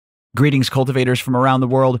Greetings, cultivators from around the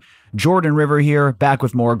world. Jordan River here, back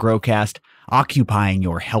with more GrowCast, occupying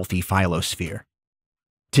your healthy phyllosphere.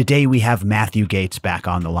 Today we have Matthew Gates back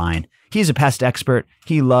on the line. He's a pest expert.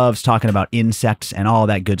 He loves talking about insects and all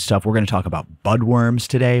that good stuff. We're going to talk about budworms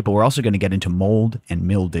today, but we're also going to get into mold and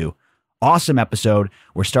mildew. Awesome episode.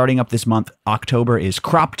 We're starting up this month. October is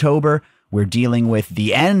Croptober. We're dealing with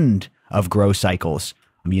the end of grow cycles.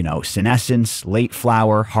 Senescence, late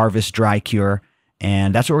flower, harvest, dry cure.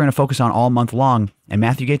 And that's what we're going to focus on all month long. And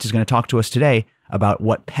Matthew Gates is going to talk to us today about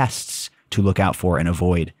what pests to look out for and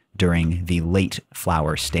avoid during the late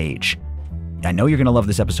flower stage. I know you're going to love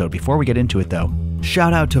this episode. Before we get into it, though,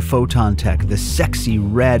 shout out to Photon Tech, the sexy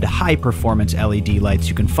red high-performance LED lights.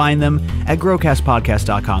 You can find them at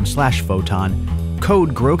growcastpodcast.com/photon.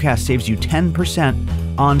 Code GROWCAST saves you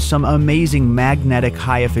 10% on some amazing magnetic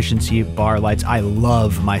high-efficiency bar lights. I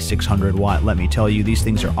love my 600 watt. Let me tell you, these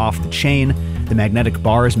things are off the chain. The magnetic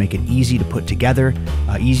bars make it easy to put together,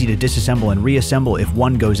 easy to disassemble and reassemble. If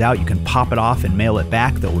one goes out, you can pop it off and mail it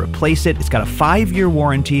back. They'll replace it. It's got a 5-year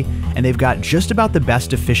warranty, and they've got just about the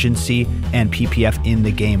best efficiency and PPF in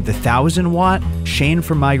the game. The 1000 watt, Shane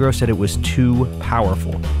from Migro said it was too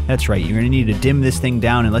powerful. That's right. You're going to need to dim this thing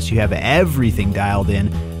down unless you have everything dialed in.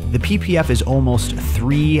 The PPF is almost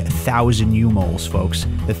 3,000 U-moles, folks.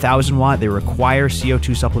 The 1000 watt, they require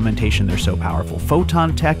CO2 supplementation. They're so powerful.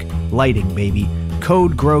 Photon Tech lighting, baby.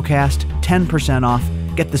 Code GROWCAST, 10% off.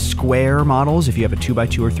 Get the square models if you have a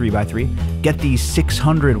 2x2 or 3x3. Get the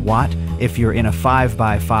 600 watt if you're in a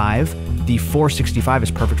 5x5. The 465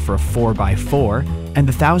 is perfect for a 4x4. And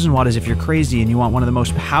the 1000 watt is if you're crazy and you want one of the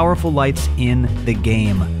most powerful lights in the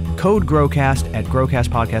game. Code GROWCAST at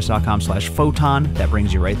growcastpodcast.com/photon. That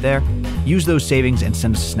brings you right there. Use those savings and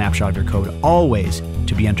send us a snapshot of your code, always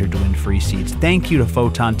to be entered to win free seeds. Thank you to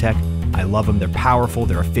Photon Tech. I love them. They're powerful.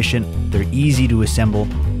 They're efficient. They're easy to assemble.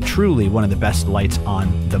 Truly one of the best lights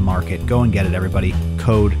on the market. Go and get it, everybody.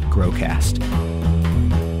 Code GROWCAST.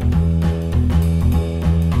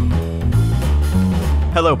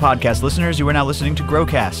 Hello, podcast listeners. You are now listening to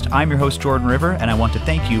GrowCast. I'm your host, Jordan River, and I want to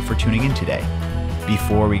thank you for tuning in today.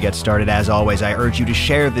 Before we get started, as always, I urge you to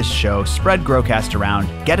share this show, spread GrowCast around,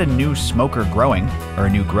 get a new smoker growing, or a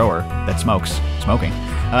new grower that smokes, smoking.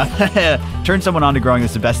 Turn someone on to growing.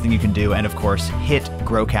 That's the best thing you can do. And of course, hit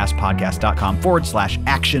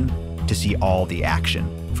growcastpodcast.com/action to see all the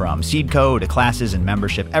action. From seed code to classes and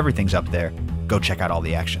membership, everything's up there. Go check out all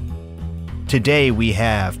the action. Today we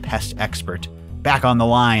have pest expert back on the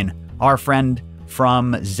line. Our friend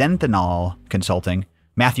from Zenthanol Consulting,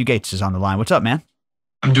 Matthew Gates, is on the line. What's up, man?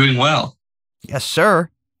 I'm doing well. Yes,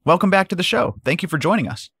 sir. Welcome back to the show. Thank you for joining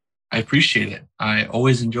us. I appreciate it. I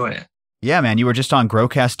always enjoy it. Yeah, man. You were just on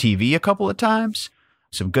GrowCast TV a couple of times.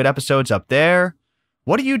 Some good episodes up there.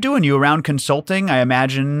 What are you doing? You around consulting? I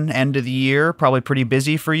imagine end of the year, probably pretty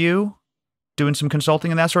busy for you, doing some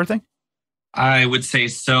consulting and that sort of thing? I would say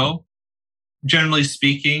so. Generally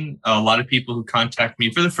speaking, a lot of people who contact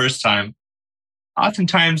me for the first time,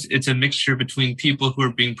 oftentimes it's a mixture between people who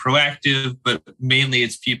are being proactive, but mainly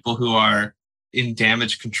it's people who are in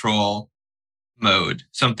damage control mode.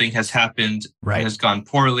 Something has happened, right, has gone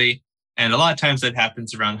poorly. And a lot of times that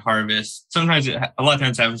happens around harvest. Sometimes a lot of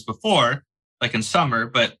times it happens before, like in summer,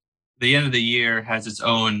 but the end of the year has its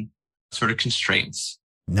own sort of constraints.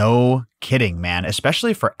 No kidding, man.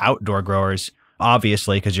 Especially for outdoor growers,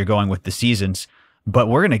 obviously, because you're going with the seasons. But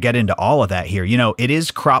we're going to get into all of that here. It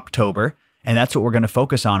is Croptober. And that's what we're going to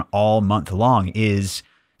focus on all month long, is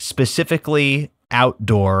specifically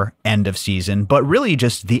outdoor end of season, but really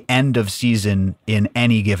just the end of season in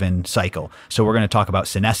any given cycle. So we're going to talk about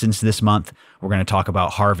senescence this month. We're going to talk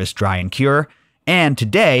about harvest, dry, and cure. And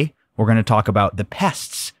today we're going to talk about the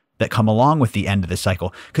pests that come along with the end of the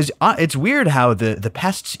cycle. Because it's weird how the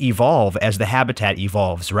pests evolve as the habitat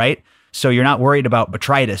evolves, right? So you're not worried about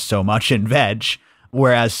Botrytis so much in veg,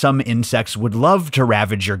 whereas some insects would love to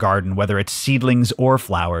ravage your garden, whether it's seedlings or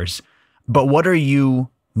flowers. But what are you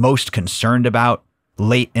most concerned about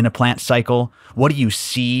late in a plant cycle? What do you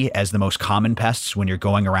see as the most common pests when you're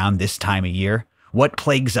going around this time of year? What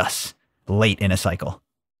plagues us late in a cycle?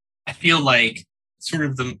 I feel like sort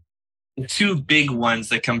of the two big ones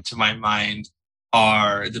that come to my mind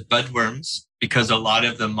are the budworms, because a lot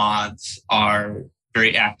of the moths are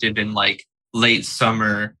very active in like late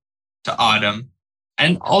summer to autumn.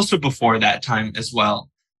 And also before that time as well.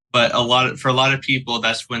 But for a lot of people,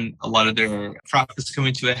 that's when a lot of their crop is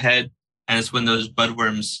coming to a head. And it's when those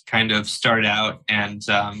budworms kind of start out, and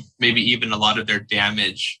maybe even a lot of their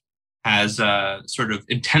damage has sort of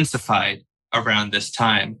intensified around this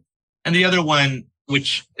time. And the other one,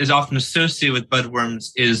 which is often associated with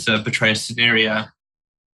budworms, is Botrytis cinerea.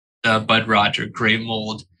 the bud rot or gray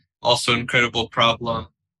mold, also an incredible problem.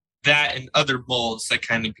 That and other molds that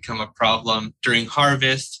kind of become a problem during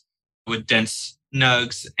harvest with dense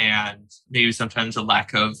nugs and maybe sometimes a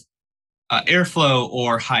lack of airflow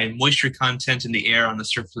or high moisture content in the air on the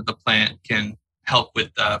surface of the plant can help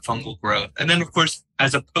with fungal growth. And then, of course,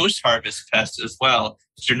 as a post-harvest pest as well,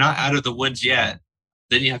 if you're not out of the woods yet,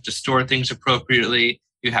 then you have to store things appropriately.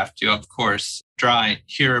 You have to, of course, dry,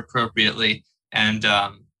 cure appropriately. And,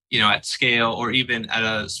 at scale or even at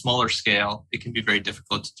a smaller scale, it can be very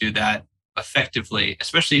difficult to do that effectively,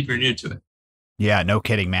 especially if you're new to it. Yeah, no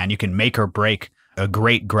kidding, man. You can make or break a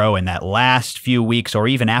great grow in that last few weeks or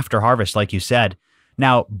even after harvest, like you said.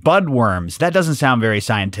 Now, budworms, that doesn't sound very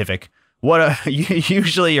scientific.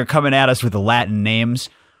 Usually you're coming at us with the Latin names.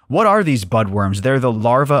 What are these budworms? They're the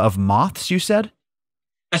larvae of moths, you said?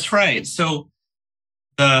 That's right. So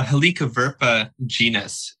the Helicoverpa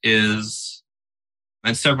genus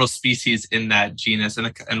and several species in that genus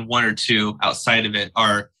and one or two outside of it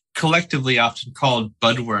are collectively often called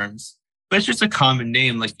budworms. But it's just a common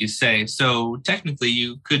name, like you say. So technically,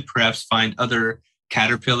 you could perhaps find other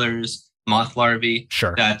caterpillars, moth larvae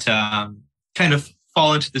that kind of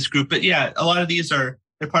fall into this group. But yeah, a lot of these they're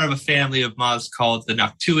part of a family of moths called the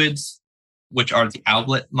noctuids, which are the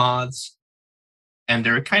owlet moths. And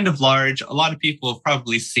they're kind of large. A lot of people have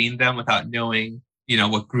probably seen them without knowing,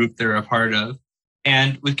 what group they're a part of.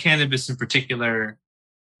 And with cannabis in particular,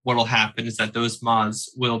 what will happen is that those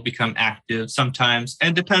moths will become active sometimes,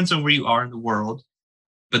 and depends on where you are in the world.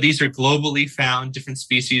 But these are globally found. Different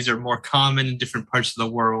species are more common in different parts of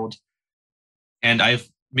the world. And I've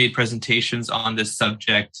made presentations on this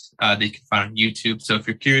subject that you can find on YouTube. So if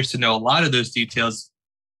you're curious to know a lot of those details,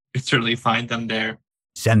 you can certainly find them there.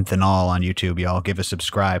 Zenthanol on YouTube, y'all. Give a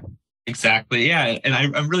subscribe. Exactly. Yeah. And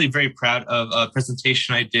I'm really very proud of a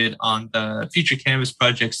presentation I did on the Future Cannabis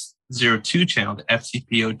Project's 02 channel, the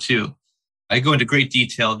FCP02. I go into great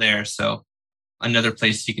detail there. So another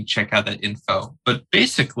place you can check out that info. But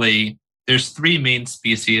basically, there's three main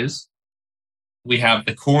species. We have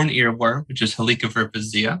the corn earworm, which is Helicoverpa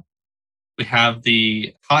zea. We have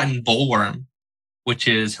the cotton bollworm, which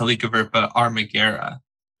is Helicoverpa armigera,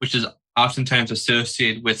 which is oftentimes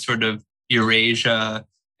associated with sort of Eurasia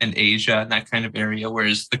and Asia and that kind of area,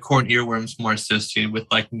 whereas the corn earworm is more associated with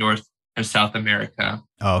like North and South America.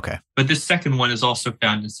 Oh, okay. But this second one is also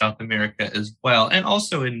found in South America as well, and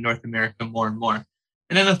also in North America more and more.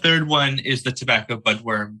 And then the third one is the tobacco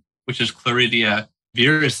budworm, which is Chloridia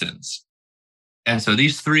virescens. And so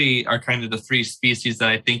these three are kind of the three species that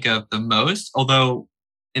I think of the most, although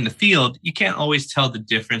in the field, you can't always tell the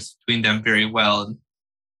difference between them very well. And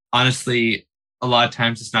honestly, a lot of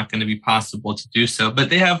times it's not going to be possible to do so, but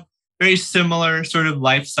they have very similar sort of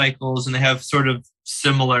life cycles and they have sort of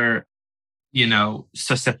similar,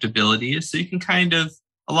 susceptibilities. So you can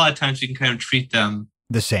a lot of times you can kind of treat them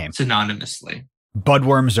the same synonymously.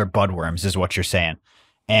 Budworms are budworms is what you're saying.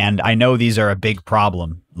 And I know these are a big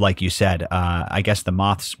problem, like you said. I guess the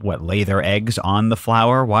moths, lay their eggs on the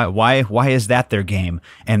flower? Why is that their game?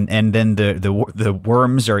 And then the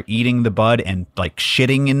worms are eating the bud and like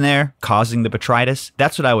shitting in there, causing the botrytis.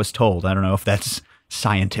 That's what I was told. I don't know if that's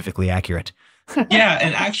scientifically accurate. Yeah,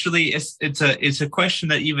 and actually, it's a question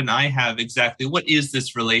that even I have exactly. What is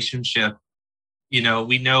this relationship? We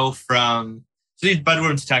know so these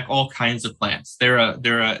budworms attack all kinds of plants. They're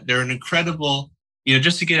an incredible.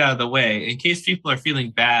 Just to get out of the way, in case people are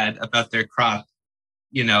feeling bad about their crop,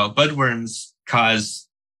 budworms cause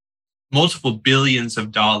multiple billions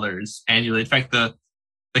of dollars annually. In fact, the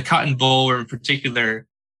cotton bollworm in particular,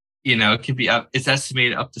 it's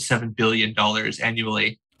estimated up to $7 billion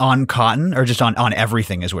annually. On cotton or just on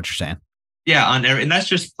everything is what you're saying? Yeah, and that's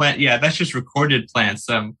just that's just recorded plants,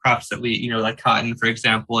 crops that we, like cotton, for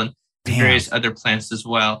example, and various other plants as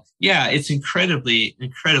well. Yeah, it's incredibly,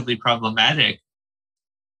 incredibly problematic.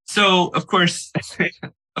 So, of course,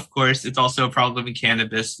 it's also a problem in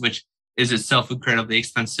cannabis, which is itself incredibly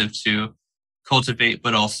expensive to cultivate,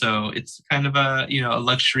 but also it's kind of a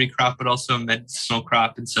luxury crop, but also a medicinal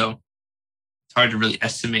crop. And so it's hard to really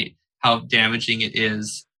estimate how damaging it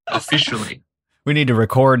is officially. We need to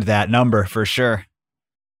record that number for sure.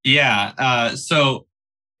 Yeah. So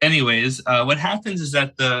anyways, what happens is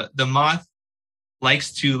that the moth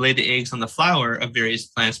likes to lay the eggs on the flower of various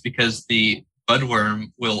plants because the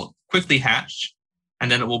budworm will quickly hatch and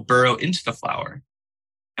then it will burrow into the flower.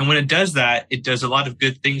 And when it does that, it does a lot of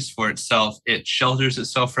good things for itself. It shelters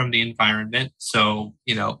itself from the environment. So,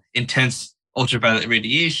 intense ultraviolet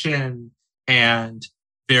radiation and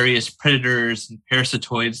various predators and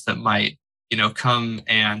parasitoids that might, come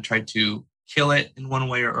and try to kill it in one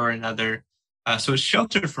way or another. So it's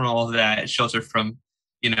sheltered from all of that. It's sheltered from,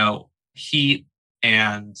 heat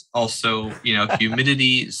and also,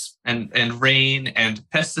 humidity and rain and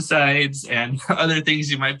pesticides and other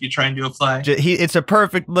things you might be trying to apply. It's a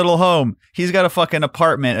perfect little home. He's got a fucking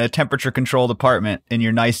apartment, a temperature-controlled apartment in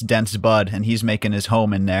your nice, dense bud, and he's making his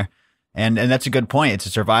home in there. And that's a good point. It's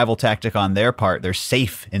a survival tactic on their part. They're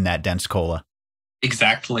safe in that dense cola.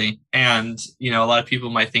 Exactly. And, a lot of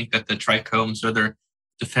people might think that the trichomes or their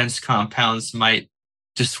defense compounds might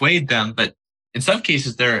dissuade them, but in some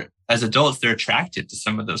cases, as adults, they're attracted to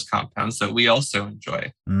some of those compounds that we also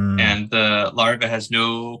enjoy. And the larva has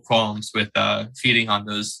no qualms with feeding on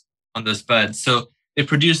those buds. So they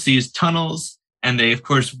produce these tunnels, and they, of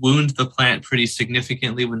course, wound the plant pretty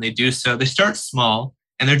significantly when they do so. They start small,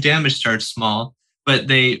 and their damage starts small, but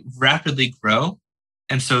they rapidly grow.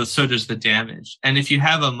 And so does the damage. And if you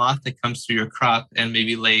have a moth that comes through your crop and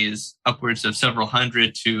maybe lays upwards of several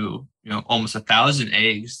hundred to, almost 1,000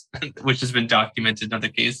 eggs, which has been documented in other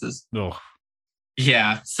cases. Oh.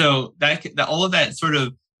 Yeah. So that all of that sort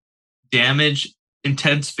of damage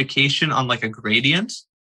intensification on like a gradient,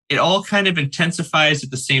 it all kind of intensifies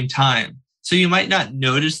at the same time. So you might not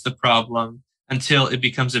notice the problem until it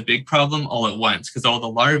becomes a big problem all at once, because all the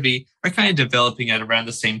larvae are kind of developing at around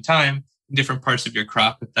the same time. Different parts of your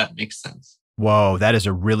crop, if that makes sense. Whoa, that is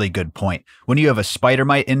a really good point. When you have a spider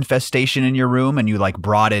mite infestation in your room and you like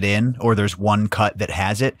brought it in, or there's one cut that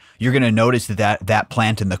has it, you're going to notice that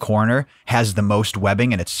plant in the corner has the most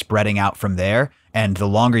webbing and it's spreading out from there. And the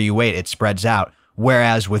longer you wait, it spreads out.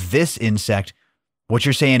 Whereas with this insect, what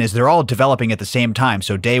you're saying is they're all developing at the same time.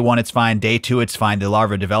 So day 1, it's fine. Day 2, it's fine. The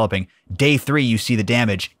larvae are developing. Day 3, you see the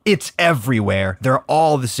damage. It's everywhere. They're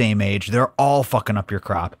all the same age. They're all fucking up your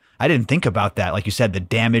crop. I didn't think about that. Like you said, the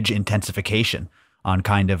damage intensification on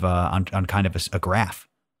kind of a graph.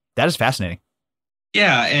 That is fascinating.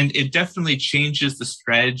 Yeah, and it definitely changes the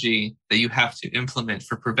strategy that you have to implement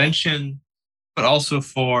for prevention, but also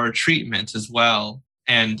for treatment as well.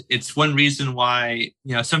 And it's one reason why,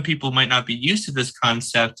 some people might not be used to this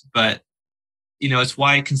concept, but, it's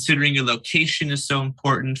why considering your location is so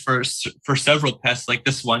important for several pests like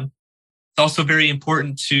this one. It's also very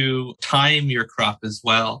important to time your crop as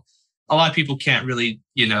well. A lot of people can't really,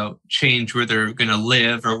 change where they're going to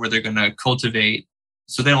live or where they're going to cultivate.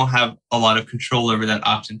 So they don't have a lot of control over that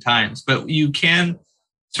oftentimes. But you can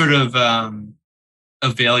sort of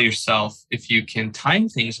avail yourself if you can time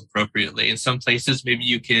things appropriately. In some places, maybe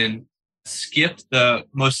you can skip the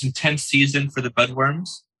most intense season for the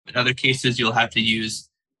budworms. In other cases, you'll have to use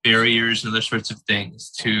barriers and other sorts of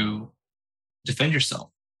things to defend yourself.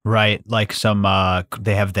 Right. Like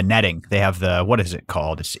they have the netting. They have what is it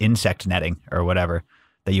called? It's insect netting or whatever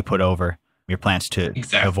that you put over your plants to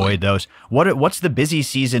avoid those. What's the busy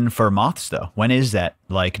season for moths though? When is that?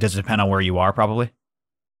 Like, does it depend on where you are probably?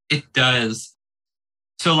 It does.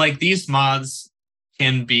 So like these moths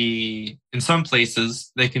can be, in some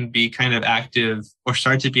places, they can be kind of active or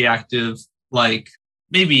start to be active, like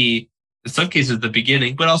maybe in some cases the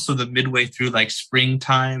beginning, but also the midway through like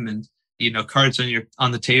springtime and cards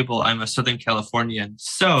on the table. I'm a Southern Californian,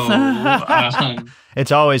 so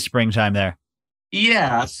it's always springtime there.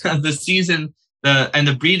 Yeah, the season,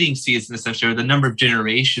 the breeding season, essentially, or the number of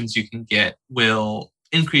generations you can get will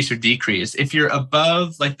increase or decrease. If you're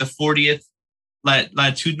above like the 40th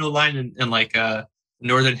latitudinal line in like a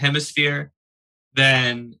northern hemisphere,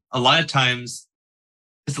 then a lot of times,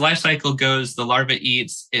 as the life cycle goes, the larva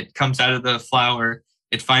eats, it comes out of the flower.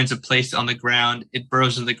 It finds a place on the ground, it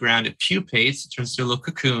burrows in the ground, it pupates, it turns to a little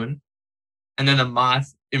cocoon, and then the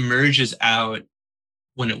moth emerges out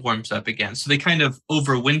when it warms up again. So they kind of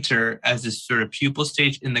overwinter as this sort of pupal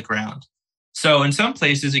stage in the ground. So in some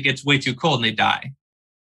places, it gets way too cold and they die.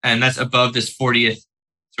 And that's above this 40th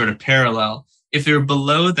sort of parallel. If they're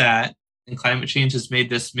below that, and climate change has made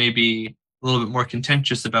this maybe a little bit more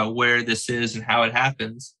contentious about where this is and how it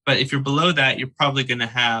happens. But if you're below that, you're probably going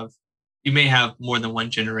to you may have more than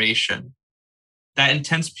one generation. That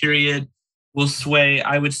intense period will sway,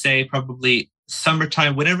 I would say, probably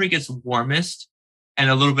summertime, whenever it gets warmest,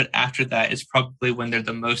 and a little bit after that is probably when they're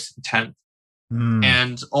the most intense.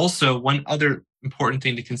 And also, one other important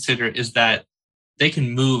thing to consider is that they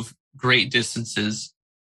can move great distances.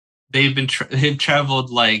 They've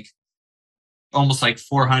traveled like almost like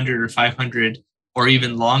 400 or 500 or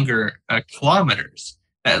even longer kilometers,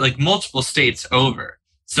 like multiple states over.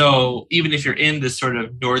 So even if you're in this sort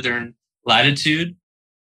of northern latitude,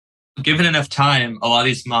 given enough time, a lot of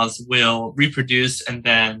these moths will reproduce and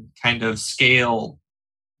then kind of scale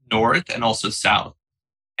north and also south.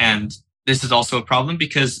 And This is also a problem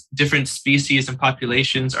because different species and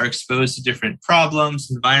populations are exposed to different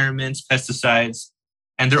problems, environments, pesticides,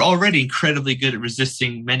 and they're already incredibly good at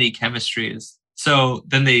resisting many chemistries. So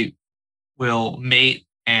then they will mate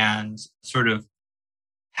and sort of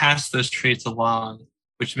pass those traits along,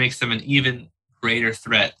 which makes them an even greater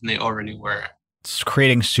threat than they already were. It's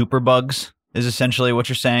creating superbugs is essentially what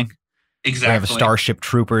you're saying. Exactly. We have a Starship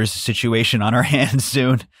Troopers situation on our hands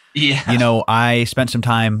soon. Yeah. You know, I spent some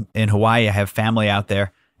time in Hawaii. I have family out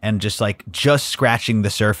there, and just scratching the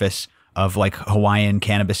surface of like Hawaiian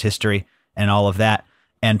cannabis history and all of that.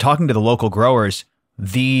 And talking to the local growers,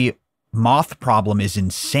 the moth problem is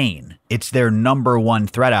insane. It's their number one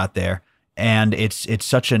threat out there. And it's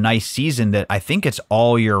such a nice season that I think it's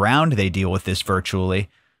all year round they deal with this virtually.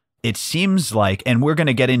 It seems like, and we're going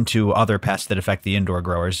to get into other pests that affect the indoor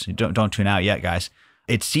growers. Don't tune out yet, guys.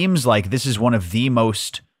 It seems like this is one of the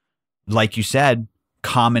most, like you said,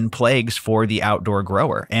 common plagues for the outdoor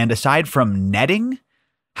grower. And aside from netting,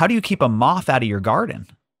 how do you keep a moth out of your garden?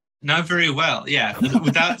 Not very well. Yeah.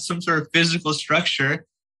 Without some sort of physical structure,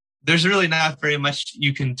 there's really not very much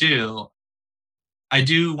you can do. I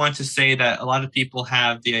do want to say that a lot of people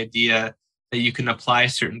have the idea that you can apply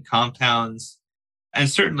certain compounds, and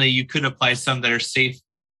certainly you could apply some that are safe,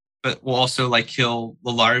 but will also like kill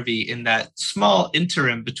the larvae in that small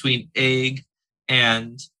interim between egg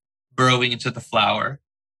and burrowing into the flower.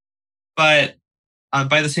 But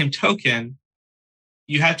by the same token,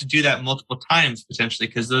 you have to do that multiple times potentially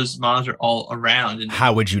because those moths are all around. And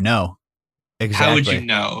how would you know? Exactly. How would you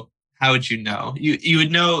know? How would you know? You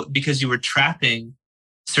would know because you were trapping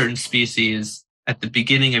certain species at the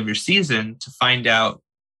beginning of your season to find out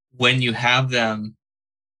when you have them,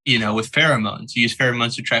 you know, with pheromones. You use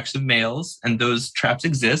pheromones to attract some males, and those traps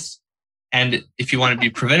exist. And if you want to be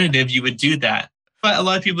preventative, you would do that. But a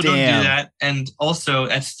lot of people don't do that. And also,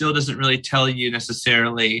 that still doesn't really tell you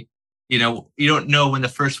necessarily, you know, you don't know when the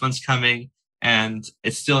first one's coming, and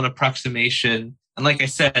it's still an approximation. And like I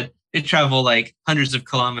said, they travel like hundreds of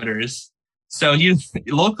kilometers. So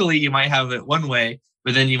locally, you might have it one way,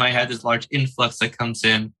 but then you might have this large influx that comes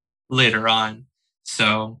in later on.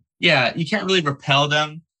 So yeah, you can't really repel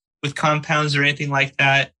them with compounds or anything like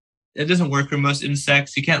that. It doesn't work for most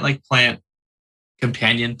insects. You can't like plant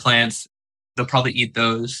companion plants. They'll probably eat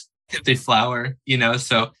those if they flower, you know?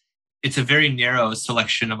 So it's a very narrow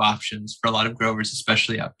selection of options for a lot of growers,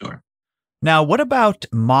 especially outdoor. Now, what about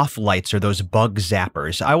moth lights or those bug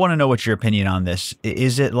zappers? I want to know what your opinion on this.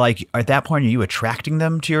 Is it like, at that point, are you attracting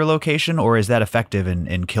them to your location, or is that effective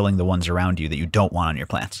in killing the ones around you that you don't want on your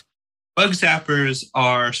plants? Bug zappers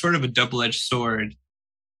are sort of a double-edged sword.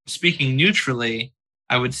 Speaking neutrally,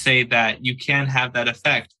 I would say that you can have that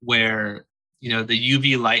effect where, you know, the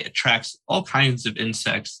UV light attracts all kinds of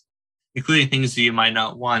insects, including things that you might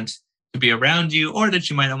not want to be around you or that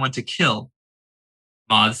you might not want to kill.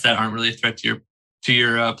 Moths that aren't really a threat to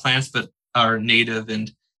your plants, but are native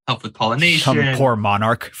and help with pollination. Some poor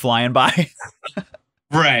monarch flying by.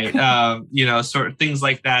 Right. You know, sort of things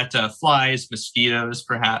like that. Flies, mosquitoes,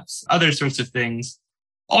 perhaps, other sorts of things.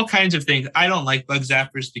 All kinds of things. I don't like bug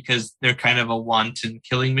zappers because they're kind of a wanton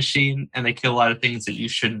killing machine, and they kill a lot of things that you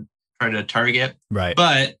shouldn't try to target. Right.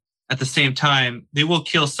 But at the same time, they will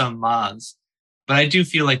kill some moths. But I do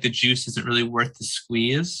feel like the juice isn't really worth the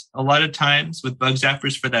squeeze a lot of times with bug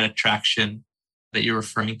zappers for that attraction that you're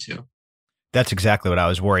referring to. That's exactly what I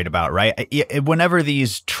was worried about, right? Whenever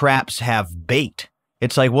these traps have bait,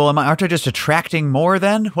 it's like, well, aren't I just attracting more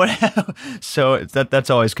then? What? So that's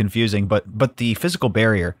always confusing. But the physical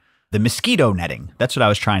barrier, the mosquito netting, that's what I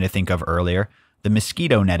was trying to think of earlier. The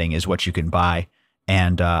mosquito netting is what you can buy.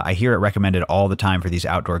 And I hear it recommended all the time for these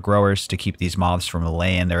outdoor growers to keep these moths from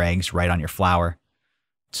laying their eggs right on your flower.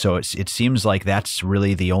 So it seems like that's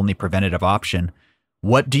really the only preventative option.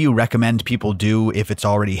 What do you recommend people do if it's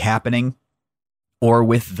already happening or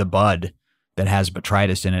with the bud that has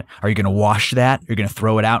botrytis in it? Are you going to wash that? Are you going to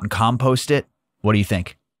throw it out and compost it? What do you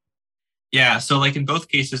think? Yeah. So like in both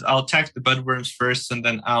cases, I'll attack the budworms first and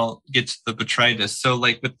then I'll get to the botrytis. So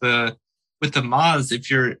like with the moths, if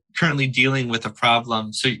you're currently dealing with a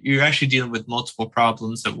problem, so you're actually dealing with multiple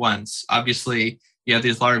problems at once. Obviously, you have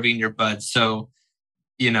these larvae in your buds. So,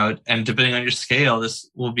 you know, and depending on your scale, this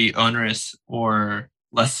will be onerous or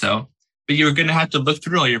less so. But you're going to have to look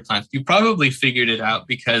through all your plants. You probably figured it out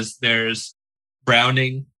because there's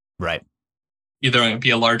browning. Right. Either going to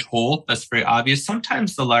be a large hole. That's very obvious.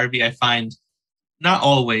 Sometimes the larvae, I find, not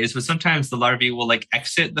always, but sometimes the larvae will like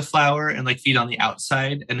exit the flower and like feed on the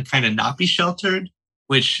outside and kind of not be sheltered,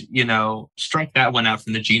 which, you know, strike that one out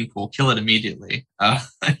from the gene pool, kill it immediately.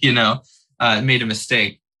 You know, made a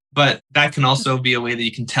mistake. But that can also be a way that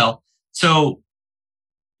you can tell So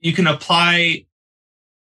you can apply,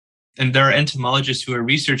 and there are entomologists who are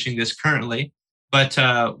researching this currently, but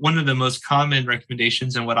one of the most common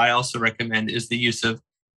recommendations, and what I also recommend, is the use of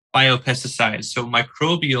biopesticides. So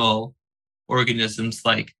microbial organisms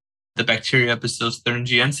like the bacteria Bacillus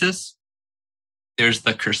thuringiensis, there's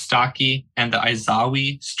the Kerstaki and the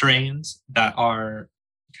Izawi strains that are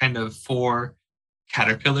kind of for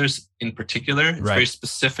caterpillars in particular. It's very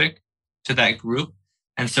specific to that group.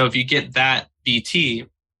 And so if you get that BT,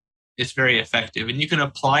 it's very effective. And you can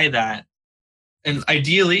apply that. And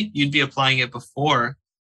ideally, you'd be applying it before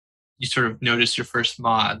you sort of notice your first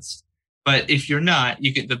moths. But if you're not,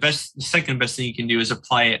 you get the second best thing you can do is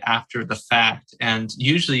apply it after the fact. And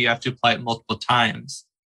usually you have to apply it multiple times.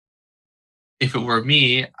 If it were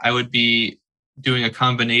me, I would be doing a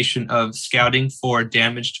combination of scouting for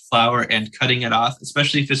damaged flower and cutting it off,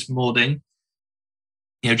 especially if it's molding.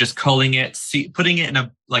 Just culling it, putting it in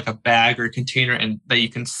a bag or a container and that you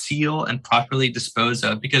can seal and properly dispose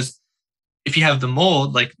of. Because if you have the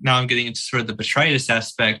mold, like now I'm getting into sort of the botrytis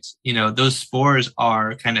aspect, those spores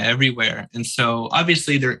are kind of everywhere. And so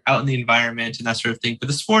obviously they're out in the environment and that sort of thing, but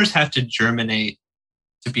the spores have to germinate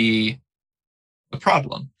to be a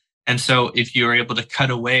problem. And so if you're able to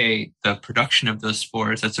cut away the production of those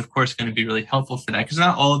spores, that's of course going to be really helpful for that, because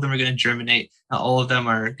not all of them are going to germinate. Not all of them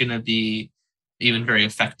are going to be even very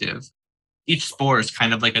effective. Each spore is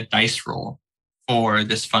kind of like a dice roll for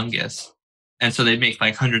this fungus. And so they make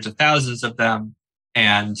like hundreds of thousands of them,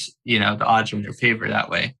 and the odds are in their favor that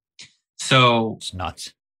way. So it's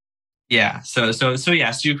nuts. Yeah. So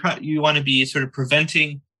you want to be sort of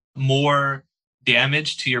preventing more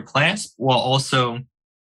damage to your plants while also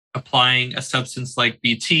applying a substance like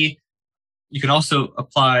BT. You can also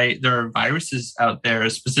apply, there are viruses out there,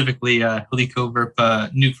 specifically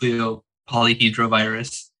Helicobacter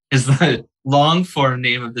nucleopolyhedrovirus is the long form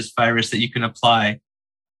name of this virus that you can apply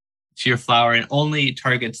to your flower, and only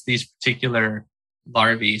targets these particular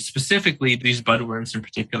larvae, specifically these budworms in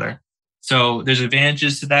particular. So there's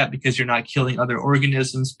advantages to that because you're not killing other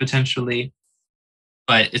organisms potentially,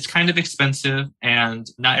 but it's kind of expensive and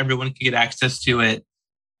not everyone can get access to it.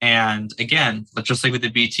 And again, just like with the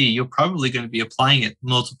BT, you're probably going to be applying it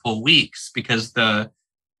multiple weeks because the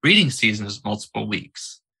breeding season is multiple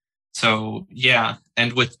weeks. So yeah,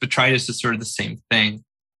 and with botrytis, it's sort of the same thing.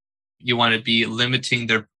 You want to be limiting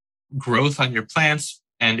their growth on your plants.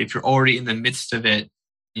 And if you're already in the midst of it,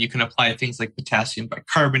 you can apply things like potassium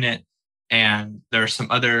bicarbonate. And there are some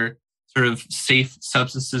other sort of safe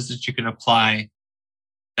substances that you can apply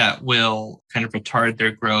that will kind of retard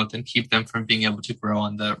their growth and keep them from being able to grow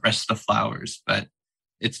on the rest of the flowers. But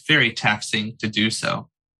it's very taxing to do so.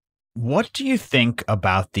 What do you think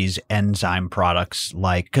about these enzyme products?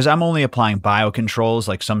 Because I'm only applying biocontrols,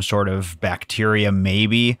 like some sort of bacteria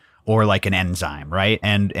maybe, or like an enzyme, right?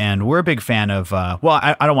 And we're a big fan of,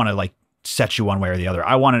 I don't want to set you one way or the other.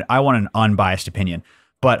 I want an unbiased opinion.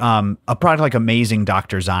 But a product like Amazing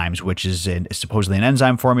Dr. Zymes, which is supposedly an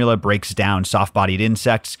enzyme formula, breaks down soft-bodied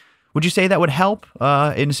insects. Would you say that would help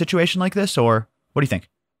in a situation like this, or what do you think?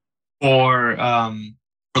 For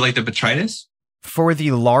like the botrytis? For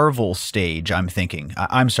the larval stage, I'm thinking.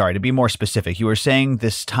 I'm sorry, to be more specific, you were saying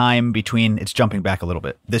this time between, it's jumping back a little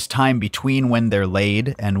bit, this time between when they're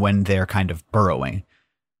laid and when they're kind of burrowing.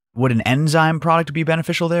 Would an enzyme product be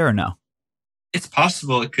beneficial there or no? It's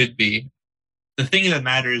possible it could be. The thing that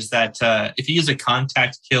matters is that if you use a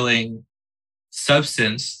contact killing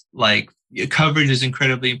substance, coverage is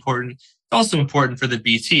incredibly important. It's also important for the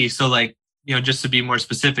BT. So just to be more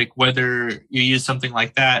specific, whether you use something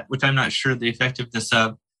like that, which I'm not sure the effectiveness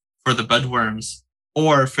of for the budworms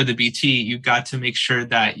or for the BT, you've got to make sure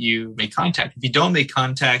that you make contact. If you don't make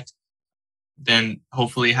contact, then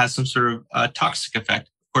hopefully it has some sort of toxic effect.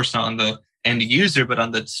 Of course, not on the end user, but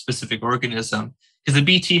on the specific organism. Because the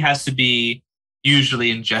BT has to be usually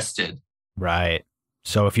ingested. Right.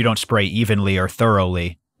 So if you don't spray evenly or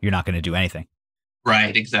thoroughly, you're not going to do anything.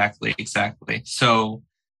 Right. Exactly. So,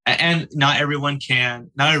 and not everyone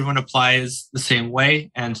applies the same way,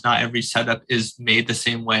 and not every setup is made the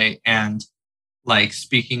same way. And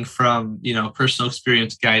speaking from, personal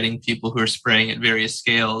experience guiding people who are spraying at various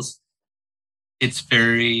scales, it's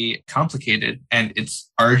very complicated and it's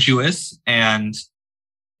arduous and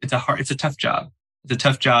it's a tough job. It's a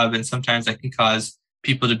tough job, and sometimes that can cause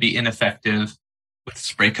people to be ineffective with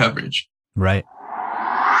spray coverage. Right.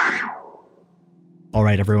 All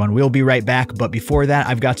right, everyone, we'll be right back. But before that,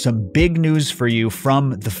 I've got some big news for you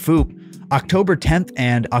from the FOOP. October 10th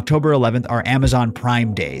and October 11th are Amazon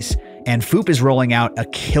Prime Days, and FOOP is rolling out a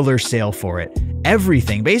killer sale for it.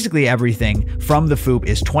 Everything, basically everything from the Foop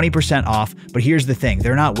is 20% off. But here's the thing,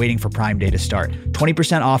 they're not waiting for Prime Day to start.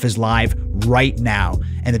 20% off is live right now.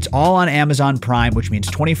 And it's all on Amazon Prime, which means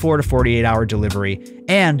 24 to 48 hour delivery.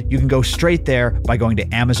 And you can go straight there by going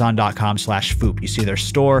to amazon.com/Foop. You see their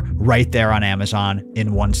store right there on Amazon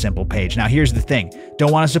in one simple page. Now, here's the thing.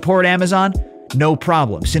 Don't want to support Amazon? No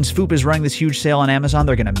problem. Since Foop is running this huge sale on Amazon,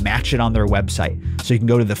 they're going to match it on their website. So you can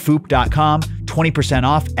go to thefoop.com, 20%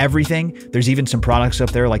 off everything. There's even some products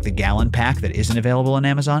up there like the gallon pack that isn't available on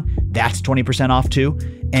Amazon. That's 20% off too.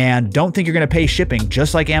 And don't think you're going to pay shipping.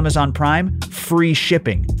 Just like Amazon Prime, free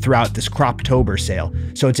shipping throughout this Croptober sale.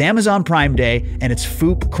 So it's Amazon Prime Day and it's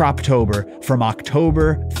Foop Croptober from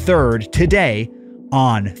October 3rd today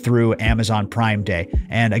on through Amazon Prime Day.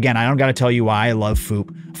 And again, I don't got to tell you why I love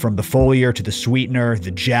Foop. From the foliar to the sweetener, the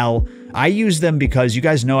gel. I use them because you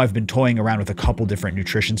guys know I've been toying around with a couple different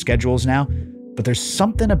nutrition schedules now, but there's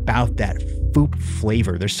something about that Foop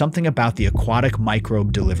flavor. There's something about the aquatic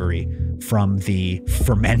microbe delivery from the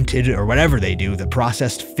fermented or whatever they do, the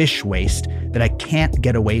processed fish waste that I can't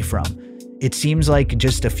get away from. It seems like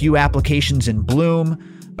just a few applications in Bloom,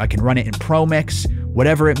 I can run it in ProMix,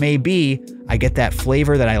 whatever it may be, I get that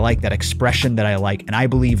flavor that I like, that expression that I like, and I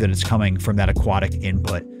believe that it's coming from that aquatic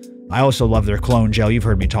input. I also love their clone gel. You've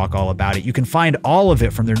heard me talk all about it. You can find all of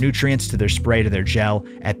it from their nutrients to their spray to their gel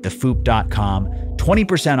at thefoop.com.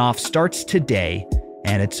 20% off starts today,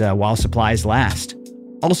 and it's while supplies last.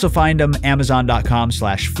 Also find them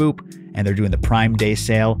amazon.com/Foop, and they're doing the Prime Day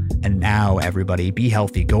sale. And now, everybody, be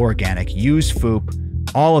healthy, go organic, use Foop.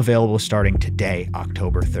 All available starting today,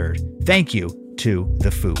 October 3rd. Thank you to the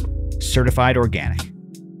Foop, certified organic.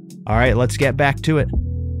 All right, let's get back to it.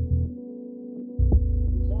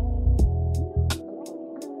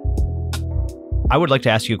 I would like to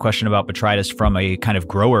ask you a question about Botrytis from a kind of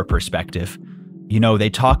grower perspective. You know, they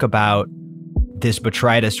talk about this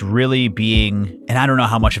Botrytis really being, and I don't know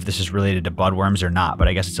how much of this is related to budworms or not, but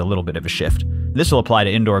I guess it's a little bit of a shift. This will apply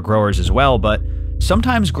to indoor growers as well, but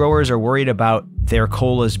sometimes growers are worried about their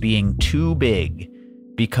colas being too big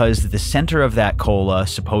because the center of that cola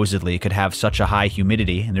supposedly could have such a high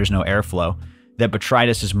humidity and there's no airflow that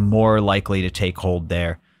Botrytis is more likely to take hold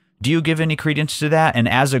there. Do you give any credence to that? And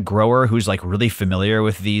as a grower who's like really familiar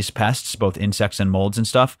with these pests, both insects and molds and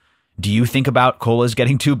stuff, do you think about colas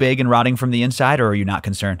getting too big and rotting from the inside, or are you not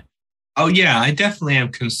concerned? Oh yeah, I definitely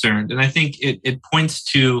am concerned. And I think it points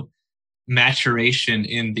to maturation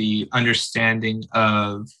in the understanding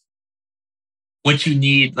of what you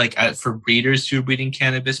need, like for breeders who are breeding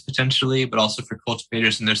cannabis potentially, but also for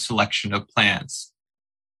cultivators in their selection of plants.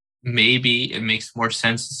 Maybe it makes more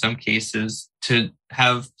sense in some cases to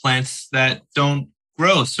have plants that don't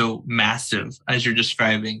grow so massive as you're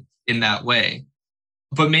describing in that way.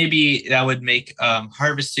 But maybe that would make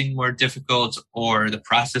harvesting more difficult or the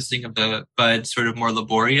processing of the bud sort of more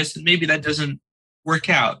laborious. And maybe that doesn't work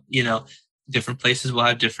out. You know, different places will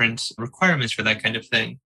have different requirements for that kind of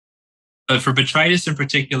thing. But for Botrytis in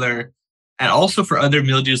particular, and also for other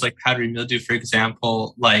mildews like powdery mildew, for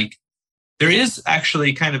example, like there is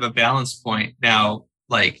actually kind of a balance point. Now,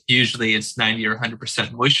 like usually it's 90 or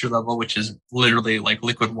 100% moisture level, which is literally like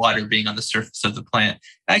liquid water being on the surface of the plant.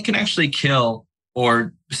 That can actually kill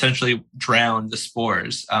or essentially drown the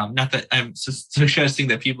spores. Not that I'm suggesting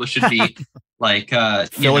that people should be like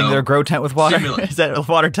filling their grow tent with water. Is that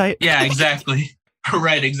watertight? Yeah, exactly.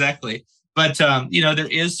 Right, exactly. But there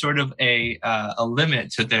is sort of a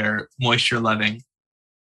limit to their moisture loving.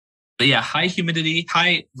 But yeah, high humidity,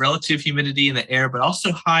 high relative humidity in the air, but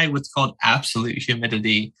also high what's called absolute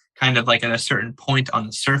humidity, kind of like at a certain point on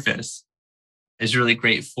the surface, is really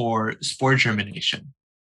great for spore germination.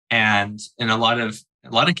 And in a lot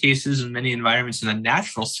of cases, in many environments in the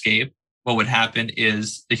natural scape, what would happen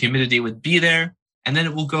is the humidity would be there and then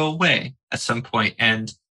it will go away at some point.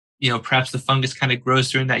 And, perhaps the fungus kind of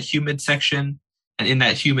grows during that humid section and in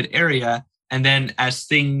that humid area. And then as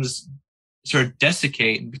things sort of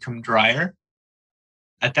desiccate and become drier,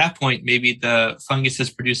 at that point, maybe the fungus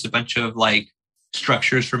has produced a bunch of like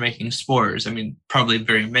structures for making spores. I mean, probably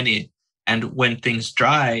very many. And when things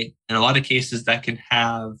dry, in a lot of cases, that can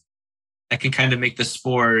kind of make the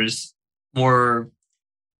spores more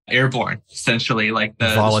airborne, essentially, like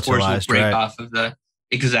the spores will break off of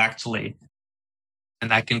exactly. And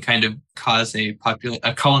that can kind of cause a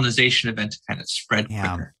colonization event to kind of spread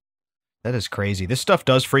quicker. That is crazy. This stuff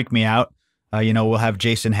does freak me out. We'll have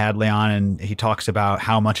Jason Hadley on and he talks about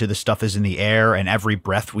how much of this stuff is in the air and every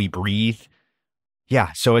breath we breathe.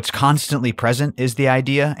 Yeah, so it's constantly present is the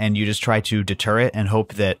idea, and you just try to deter it and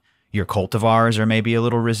hope that your cultivars are maybe a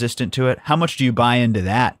little resistant to it. How much do you buy into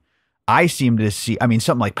that I seem to see, I mean,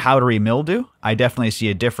 something like powdery mildew, I definitely see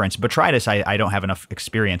a difference. Botrytis, I don't have enough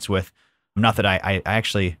experience with. Not that I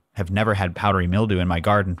actually have never had powdery mildew in my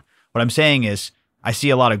garden. What I'm saying is I see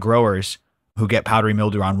a lot of growers who get powdery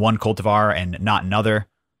mildew on one cultivar and not another.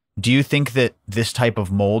 Do you think that this type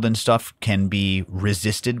of mold and stuff can be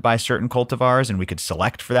resisted by certain cultivars and we could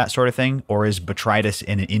select for that sort of thing? Or is botrytis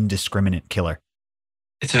an indiscriminate killer?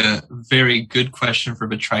 It's a very good question for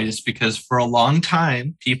botrytis because for a long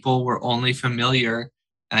time, people were only familiar.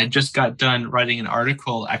 And I just got done writing an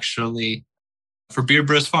article actually for Beer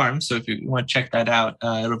Bros Farm. So if you want to check that out,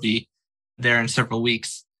 it'll be there in several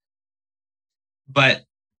weeks. But,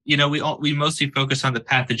 we mostly focus on the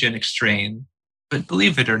pathogenic strain. But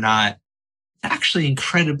believe it or not, it's actually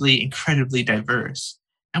incredibly, incredibly diverse.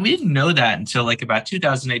 And we didn't know that until like about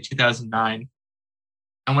 2008, 2009.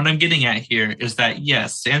 And what I'm getting at here is that,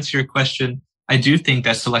 yes, to answer your question, I do think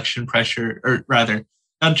that selection pressure, or rather,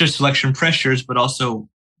 not just selection pressures, but also,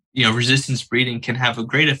 resistance breeding can have a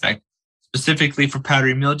great effect. Specifically for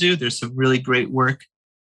powdery mildew, there's some really great work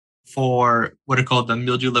for what are called the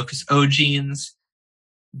mildew locus O genes.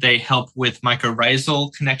 They help with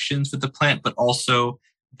mycorrhizal connections with the plant, but also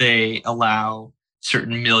they allow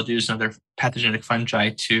certain mildews and other pathogenic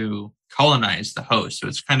fungi to colonize the host. So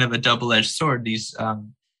it's kind of a double-edged sword, these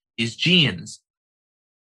genes.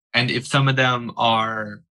 And if some of them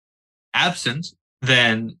are absent,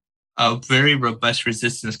 then a very robust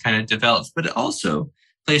resistance kind of develops. But it also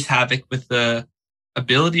plays havoc with the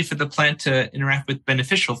ability for the plant to interact with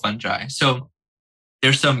beneficial fungi. So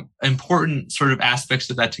there's some important sort of aspects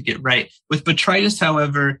of that to get right. With botrytis,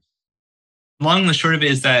 however, long and the short of it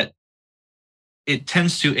is that it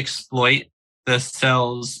tends to exploit the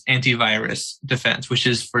cell's antivirus defense, which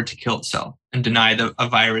is for it to kill itself and deny a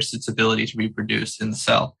virus its ability to reproduce in the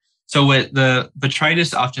cell. So what the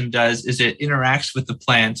botrytis often does is it interacts with the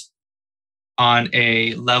plant on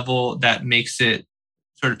a level that makes it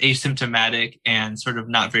sort of asymptomatic and sort of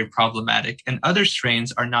not very problematic. And other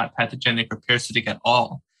strains are not pathogenic or parasitic at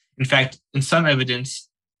all. In fact, in some evidence,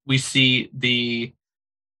 we see the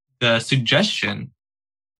suggestion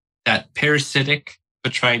that parasitic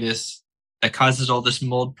botrytis that causes all this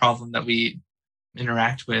mold problem that we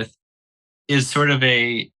interact with is sort of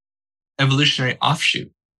a evolutionary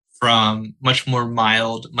offshoot from much more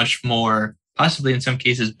mild, much more possibly in some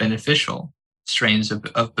cases beneficial strains of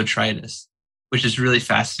botrytis, which is really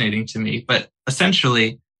fascinating to me. But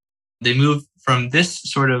essentially, they move from this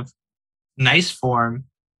sort of nice form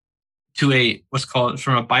to what's called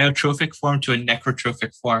from a biotrophic form to a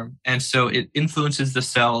necrotrophic form. And so it influences the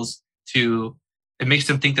cells it makes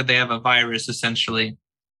them think that they have a virus, essentially.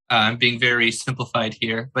 I'm being very simplified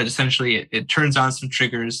here, but essentially it turns on some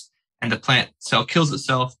triggers and the plant cell kills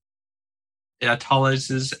itself. It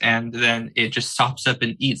autolyzes and then it just sops up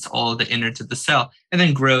and eats all of the innards of the cell and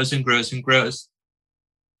then grows and grows and grows.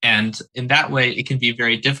 And in that way, it can be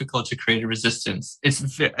very difficult to create a resistance. It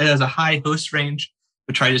has a high host range.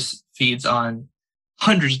 Botrytis feeds on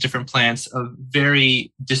hundreds of different plants of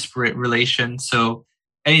very disparate relations. So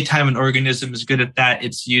anytime an organism is good at that,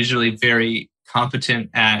 it's usually very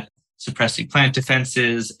competent at suppressing plant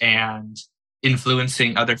defenses and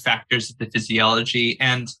influencing other factors of the physiology.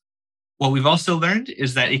 And what we've also learned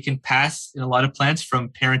is that it can pass in a lot of plants from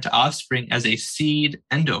parent to offspring as a seed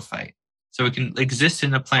endophyte. So it can exist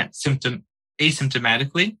in a plant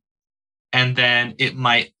asymptomatically, and then it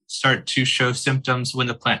might start to show symptoms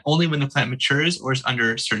only when the plant matures or is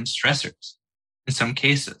under certain stressors in some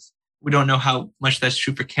cases. We don't know how much that's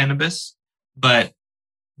true for cannabis, but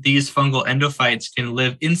these fungal endophytes can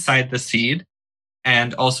live inside the seed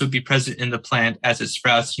and also be present in the plant as it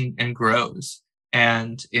sprouts and grows.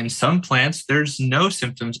 And in some plants, there's no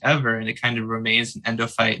symptoms ever, and it kind of remains an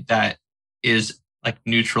endophyte that is like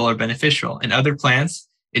neutral or beneficial. In other plants,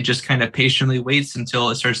 it just kind of patiently waits until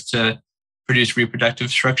it starts to produce reproductive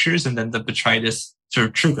structures, and then the botrytis sort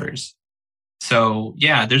of triggers. So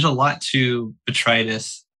yeah, there's a lot to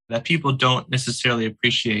botrytis that people don't necessarily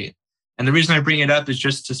appreciate. And the reason I bring it up is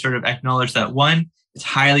just to sort of acknowledge that one, it's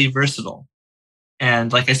highly versatile.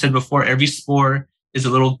 And like I said before, every spore is a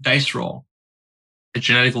little dice roll, a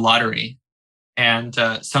genetic lottery. And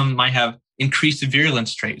some might have increased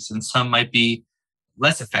virulence traits and some might be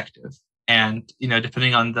less effective. And,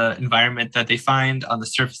 depending on the environment that they find on the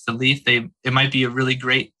surface of the leaf, it might be a really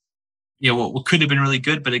great, what could have been really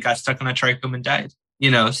good, but it got stuck on a trichome and died,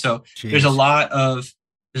 so Jeez. There's a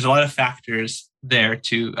lot of factors there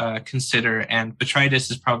to consider. And botrytis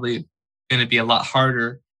is probably going to be a lot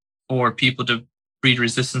harder for people to breed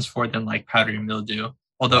resistance for than like powdery mildew,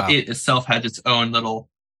 although It itself has its own little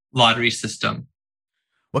lottery system.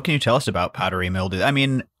 What can you tell us about powdery mildew? I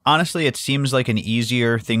mean, Honestly, it seems like an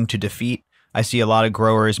easier thing to defeat. I see a lot of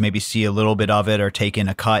growers maybe see a little bit of it or take in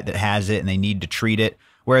a cut that has it and they need to treat it.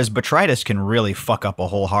 Whereas Botrytis can really fuck up a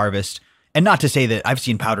whole harvest. And not to say that I've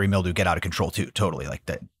seen powdery mildew get out of control too, totally. Like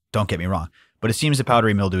that, don't get me wrong. But it seems that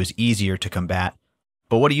powdery mildew is easier to combat.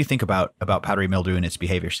 But what do you think about powdery mildew and its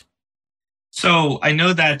behaviors? So I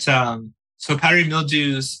know that so powdery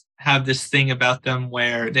mildews have this thing about them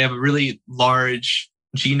where they have a really large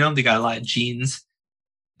genome. They got a lot of genes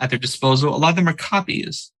at their disposal. A lot of them are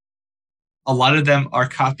copies. A lot of them are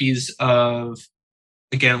copies of,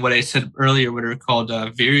 again, what I said earlier, what are called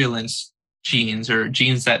virulence genes, or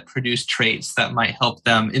genes that produce traits that might help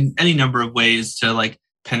them in any number of ways to like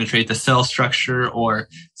penetrate the cell structure or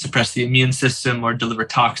suppress the immune system or deliver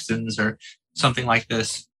toxins or something like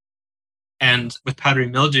this. And with powdery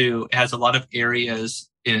mildew, it has a lot of areas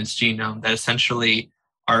in its genome that essentially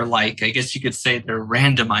are like, I guess you could say they're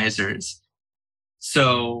randomizers.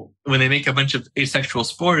 So when they make a bunch of asexual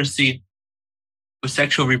spores, see, with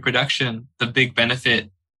sexual reproduction, the big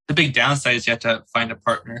benefit, the big downside is you have to find a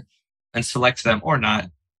partner and select them or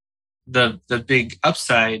not. The big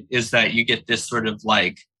upside is that you get this sort of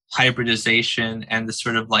like hybridization and this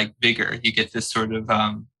sort of like vigor. You get this sort of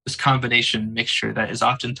this combination mixture that is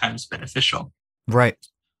oftentimes beneficial. Right.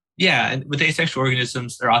 Yeah, and with asexual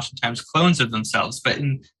organisms, they're oftentimes clones of themselves. But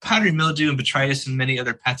in powdery mildew and botrytis and many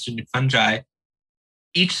other pathogenic fungi,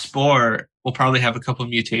 each spore will probably have a couple of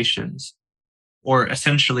mutations, or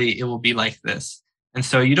essentially it will be like this. And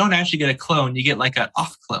so you don't actually get a clone, you get like an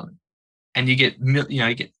off clone. And you get,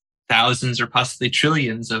 you get thousands or possibly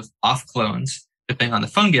trillions of off clones, depending on the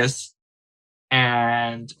fungus.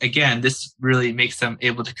 And again, this really makes them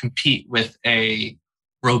able to compete with a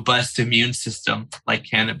robust immune system like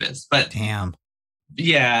cannabis. But damn.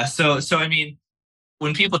 Yeah. So I mean,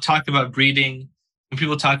 when people talk about breeding, when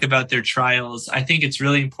people talk about their trials, I think it's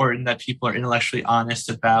really important that people are intellectually honest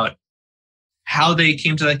about how they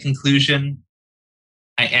came to that conclusion.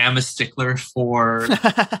 I am a stickler for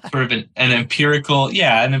sort of an empirical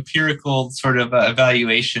sort of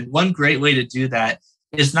evaluation. One great way to do that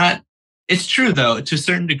is not, it's true though, to a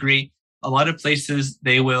certain degree, a lot of places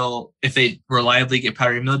they will, if they reliably get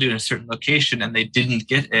powdery mildew in a certain location and they didn't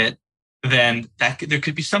get it, then there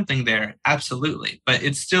could be something there. Absolutely. But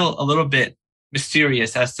it's still a little bit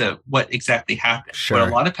mysterious as to what exactly happened. Sure. What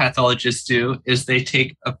a lot of pathologists do is they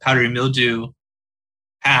take a powdery mildew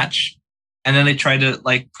patch and then they try to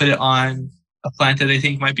like put it on a plant that they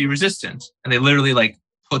think might be resistant. And they literally like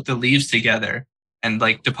put the leaves together and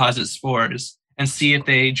like deposit spores and see if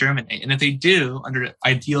they germinate. And if they do under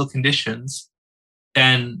ideal conditions,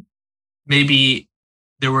 then maybe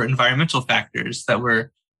there were environmental factors that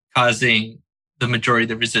were causing the majority of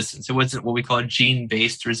the resistance. It wasn't what we call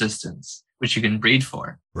gene-based resistance, which you can breed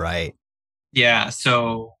for. Right. Yeah.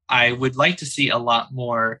 So I would like to see a lot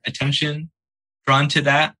more attention drawn to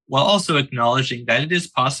that, while also acknowledging that it is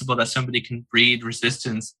possible that somebody can breed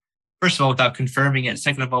resistance, first of all, without confirming it,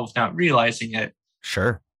 second of all, without realizing it.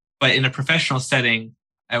 Sure. But in a professional setting,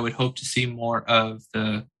 I would hope to see more of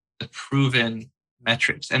the proven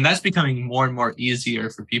metrics. And that's becoming more and more easier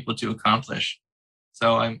for people to accomplish.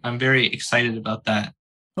 So I'm very excited about that.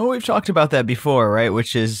 Well, we've talked about that before, right?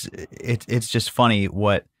 Which is, it's just funny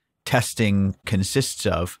what testing consists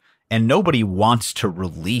of. And nobody wants to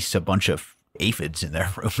release a bunch of aphids in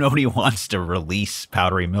their room. Nobody wants to release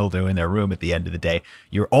powdery mildew in their room at the end of the day.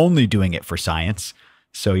 You're only doing it for science.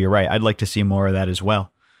 So you're right. I'd like to see more of that as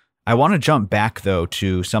well. I want to jump back, though,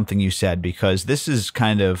 to something you said, because this is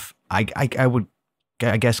kind of, I would,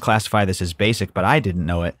 I guess, classify this as basic, but I didn't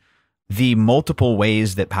know it. The multiple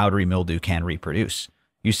ways that powdery mildew can reproduce.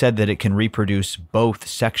 You said that it can reproduce both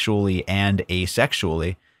sexually and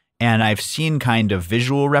asexually. And I've seen kind of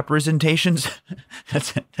visual representations,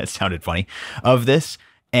 that sounded funny, of this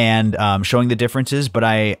and showing the differences. But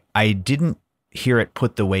I didn't hear it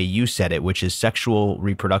put the way you said it, which is sexual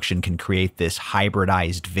reproduction can create this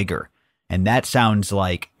hybridized vigor. And that sounds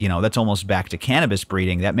like, that's almost back to cannabis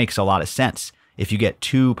breeding. That makes a lot of sense. If you get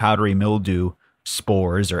two powdery mildew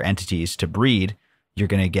spores or entities to breed, you're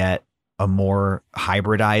going to get a more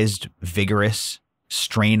hybridized, vigorous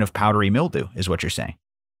strain of powdery mildew, is what you're saying.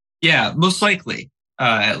 Yeah, most likely,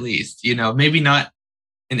 at least, maybe not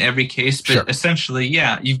in every case, but sure. Essentially,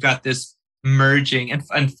 yeah, you've got this merging and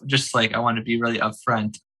just like, I want to be really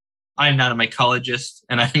upfront. I'm not a mycologist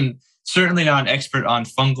and I'm certainly not an expert on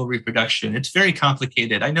fungal reproduction. It's very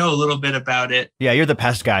complicated. I know a little bit about it. Yeah, you're the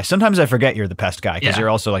pest guy. Sometimes I forget you're the pest guy because you're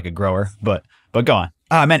also like a grower, but go on.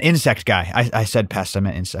 I meant insect guy. I said pest, I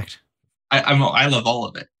meant insect. I love all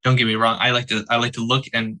of it. Don't get me wrong. I like to look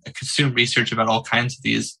and consume research about all kinds of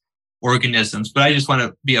these. organisms. But I just want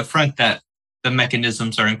to be upfront that the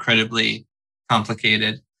mechanisms are incredibly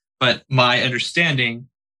complicated. But my understanding,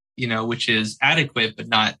 which is adequate but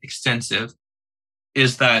not extensive,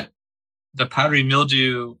 is that the powdery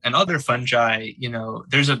mildew and other fungi,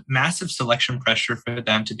 there's a massive selection pressure for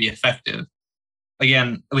them to be effective.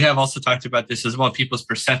 Again, we have also talked about this as well, people's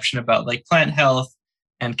perception about like plant health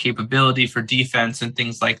and capability for defense and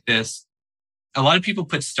things like this. A lot of people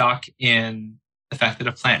put stock in the fact that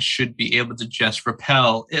a plant should be able to just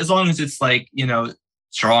repel, as long as it's like,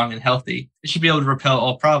 strong and healthy. It should be able to repel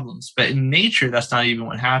all problems. But in nature, that's not even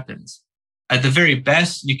what happens. At the very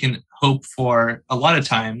best, you can hope for a lot of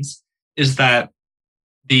times is that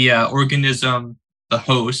the organism, the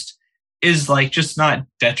host, is like just not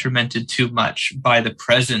detrimented too much by the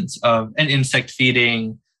presence of an insect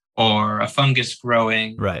feeding or a fungus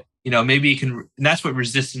growing. Right. Maybe you can, and that's what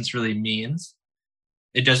resistance really means.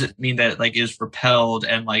 It doesn't mean that it like is repelled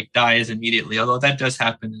and like dies immediately, although that does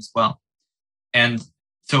happen as well. And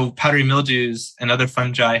so powdery mildews and other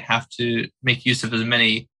fungi have to make use of as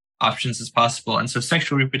many options as possible. And so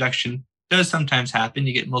sexual reproduction does sometimes happen.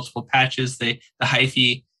 You get multiple patches. The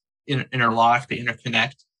hyphae interlock, they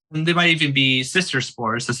interconnect. And they might even be sister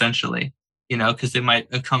spores, essentially, because they might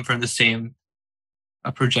come from the same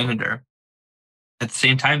progenitor. At the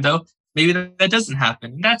same time, though, maybe that doesn't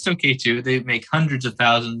happen. And that's okay, too. They make hundreds of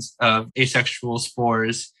thousands of asexual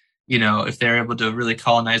spores, if they're able to really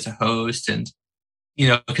colonize a host. And,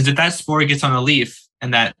 because if that spore gets on a leaf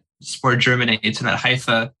and that spore germinates and that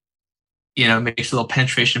hypha, makes a little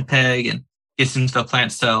penetration peg and gets into the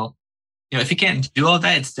plant cell, if it can't do all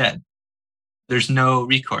that, it's dead. There's no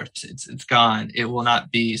recourse. It's gone. It will not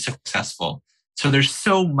be successful. So there's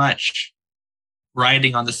so much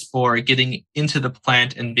riding on the spore, getting into the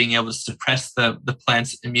plant and being able to suppress the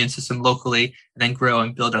plant's immune system locally and then grow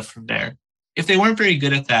and build up from there. If they weren't very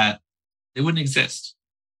good at that, they wouldn't exist.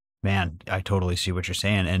 Man, I totally see what you're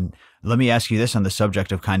saying. And let me ask you this on the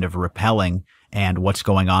subject of kind of repelling and what's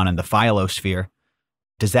going on in the phyllosphere.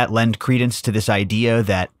 Does that lend credence to this idea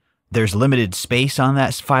that there's limited space on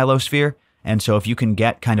that phyllosphere? And so if you can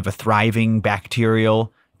get kind of a thriving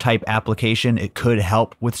bacterial type application, it could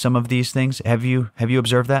help with some of these things. Have you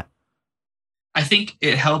observed that? I think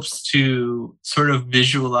it helps to sort of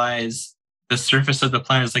visualize the surface of the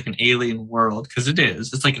plant as like an alien world, because it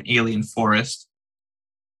is. It's like an alien forest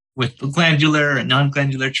with glandular and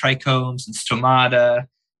non-glandular trichomes and stomata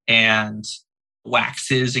and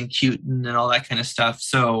waxes and cutin and all that kind of stuff.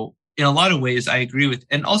 So in a lot of ways, I agree with,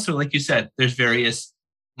 and also, like you said, there's various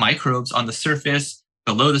microbes on the surface,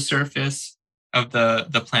 below the surface of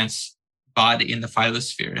the plant's body in the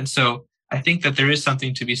phyllosphere. And so I think that there is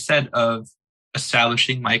something to be said of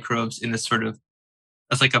establishing microbes in this sort of,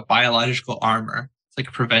 as like a biological armor. It's like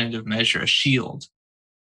a preventative measure, a shield.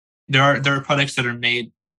 There are products that are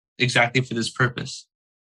made exactly for this purpose.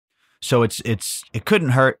 So it couldn't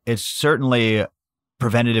hurt. It's certainly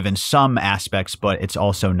preventative in some aspects, but it's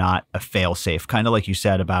also not a fail-safe. Kind of like you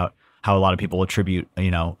said about how a lot of people attribute,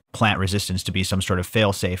 plant resistance to be some sort of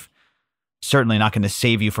fail-safe. Certainly not going to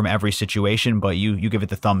save you from every situation, but you give it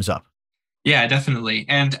the thumbs up. Yeah, definitely.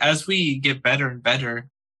 And as we get better and better,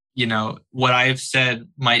 what I've said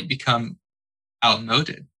might become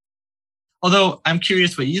outmoded. Although I'm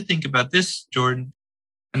curious what you think about this, Jordan.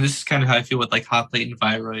 And this is kind of how I feel with like hot plate and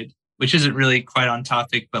viroid, which isn't really quite on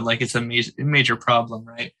topic, but like it's a major problem,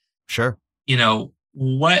 right? Sure.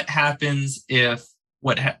 What happens if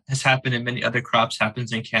what has happened in many other crops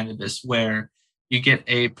happens in cannabis, where you get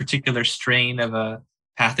a particular strain of a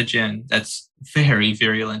pathogen that's very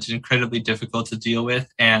virulent and incredibly difficult to deal with.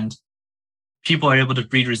 And people are able to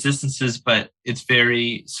breed resistances, but it's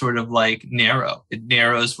very sort of like narrow. It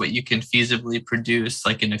narrows what you can feasibly produce,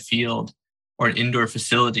 like in a field or an indoor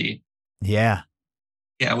facility. Yeah.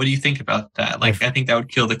 Yeah. What do you think about that? Like, I think that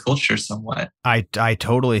would kill the culture somewhat. I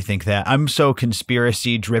totally think that. I'm so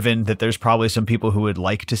conspiracy driven that there's probably some people who would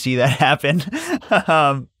like to see that happen.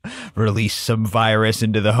 Release some virus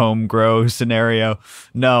into the home grow scenario.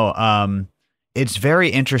 No, it's very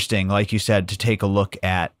interesting, like you said, to take a look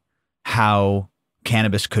at how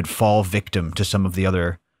cannabis could fall victim to some of the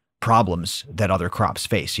other problems that other crops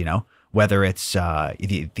face, whether it's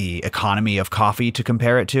the economy of coffee to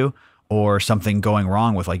compare it to, or something going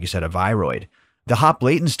wrong with, like you said, a viroid. The hop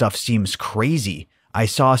latent stuff seems crazy. I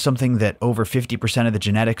saw something that over 50% of the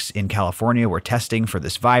genetics in California were testing for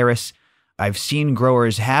this virus. I've seen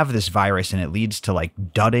growers have this virus and it leads to like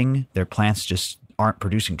dudding. Their plants just aren't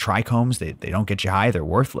producing trichomes. They don't get you high. They're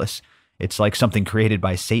worthless. It's like something created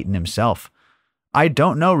by Satan himself. I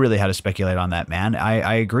don't know really how to speculate on that, man.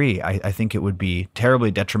 I agree. I think it would be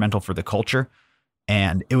terribly detrimental for the culture.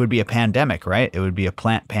 And it would be a pandemic, right? It would be a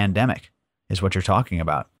plant pandemic is what you're talking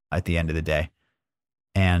about at the end of the day.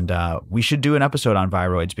 And we should do an episode on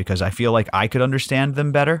viroids because I feel like I could understand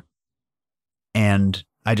them better. And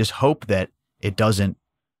I just hope that it doesn't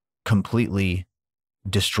completely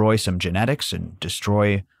destroy some genetics and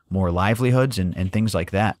destroy more livelihoods and things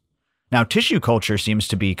like that. Now, tissue culture seems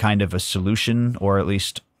to be kind of a solution, or at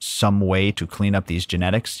least some way to clean up these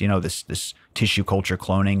genetics. You know, this tissue culture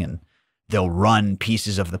cloning, and they'll run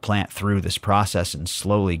pieces of the plant through this process and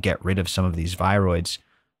slowly get rid of some of these viroids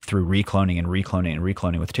through recloning and recloning and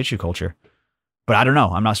recloning with tissue culture. But I don't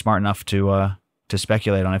know. I'm not smart enough to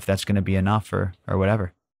speculate on if that's going to be enough or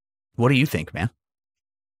whatever. What do you think, man?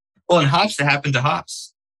 Well, in hops, it happened to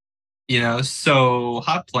hops. You know, so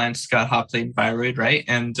hop plants got hop latent viroid, right?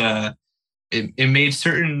 And it made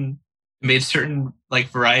certain like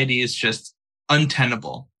varieties just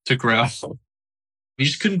untenable to grow. You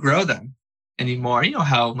just couldn't grow them anymore. You know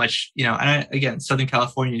how much, you know, and again, Southern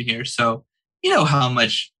California here, so you know how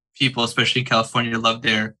much people, especially in California, love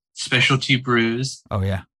their specialty brews. Oh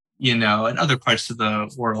yeah. You know, and other parts of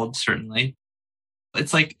the world certainly.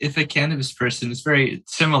 It's like if a cannabis person is very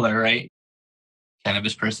similar, right?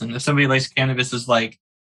 Cannabis person. If somebody likes cannabis is like,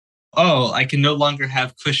 oh, I can no longer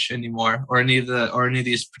have Kush anymore, or any of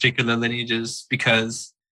these particular lineages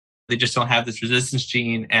because they just don't have this resistance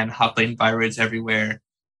gene, and hop latent viroids everywhere,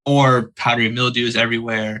 or powdery mildew is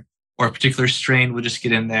everywhere, or a particular strain will just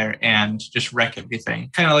get in there and just wreck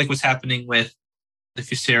everything. Kind of like what's happening with the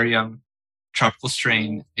Fusarium tropical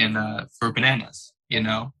strain in for bananas, you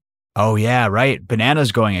know? Oh yeah, right.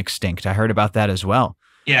 Bananas going extinct. I heard about that as well.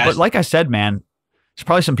 Yeah. But like I said, man, there's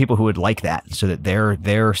probably some people who would like that, so that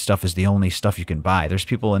their stuff is the only stuff you can buy. There's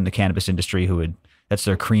people in the cannabis industry who would, that's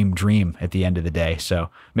their cream dream at the end of the day. So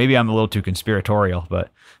maybe I'm a little too conspiratorial, but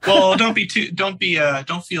well, don't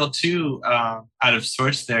feel too out of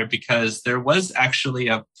sorts there, because there was actually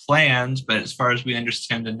a planned, but as far as we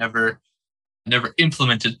understand, a never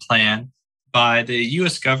implemented plan by the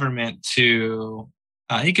U.S. government to.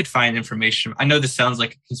 You could find information. I know this sounds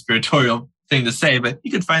like a conspiratorial thing to say, but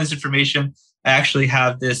you could find this information. I actually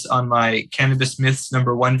have this on my Cannabis Myths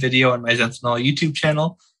 #1 video on my Zentinol YouTube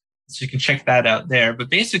channel. So you can check that out there. But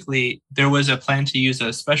basically, there was a plan to use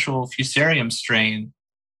a special Fusarium strain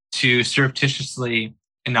to surreptitiously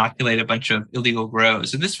inoculate a bunch of illegal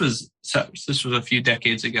grows. And this was a few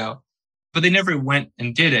decades ago. But they never went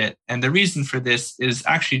and did it. And the reason for this is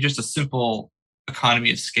actually just a simple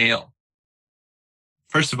economy of scale.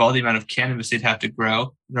 First of all, the amount of cannabis they'd have to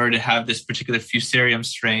grow in order to have this particular Fusarium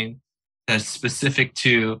strain that's specific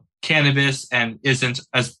to cannabis and isn't,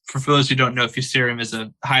 as for those who don't know, Fusarium is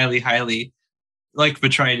a highly, like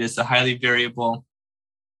Botrytis, a highly variable,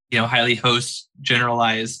 you know, highly host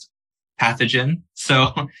generalized pathogen.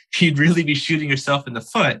 So you'd really be shooting yourself in the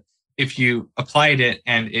foot if you applied it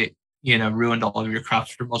and it, you know, ruined all of your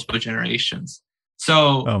crops for multiple generations.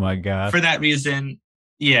 So oh my God. For that reason,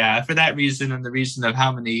 and the reason of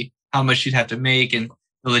how much you'd have to make and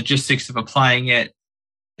the logistics of applying it,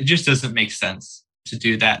 it just doesn't make sense to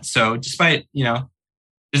do that. So despite, you know,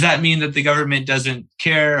 does that mean that the government doesn't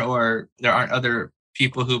care or there aren't other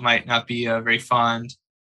people who might not be very fond?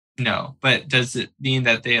 No. But does it mean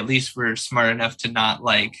that they at least were smart enough to not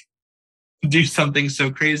like do something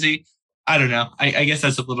so crazy? I don't know. I guess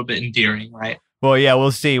that's a little bit endearing, right? Well, yeah,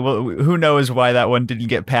 we'll see. Well, who knows why that one didn't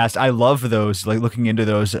get passed? I love those, like looking into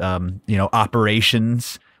those, you know,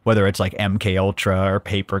 operations, whether it's like MK Ultra or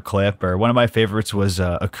Paperclip, or one of my favorites was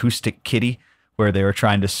Acoustic Kitty, where they were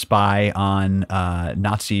trying to spy on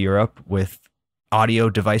Nazi Europe with audio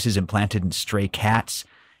devices implanted in stray cats.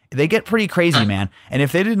 They get pretty crazy, man. And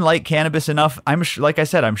if they didn't like cannabis enough, like I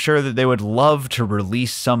said, I'm sure that they would love to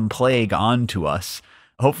release some plague onto us.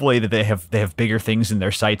 Hopefully that they have bigger things in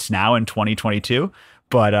their sights now in 2022.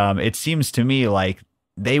 But it seems to me like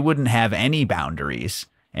they wouldn't have any boundaries,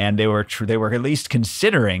 and they were at least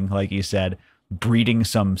considering, like you said, breeding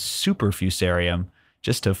some super Fusarium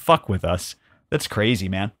just to fuck with us. That's crazy,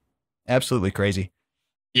 man. Absolutely crazy.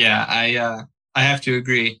 Yeah, I have to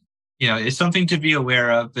agree. You know, it's something to be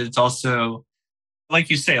aware of, but it's also,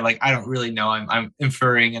 like you say, like I don't really know. I'm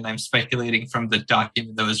inferring and I'm speculating from the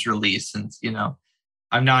document that was released, and you know.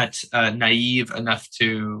 I'm not naive enough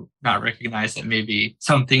to not recognize that maybe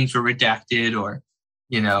some things were redacted or,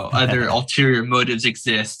 you know, other ulterior motives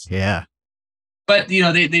exist. Yeah. But, you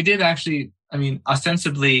know, they did actually, I mean,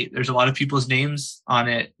 ostensibly, there's a lot of people's names on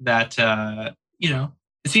it that, you know,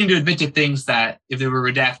 it seemed to admit to things that if they were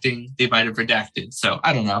redacting, they might have redacted. So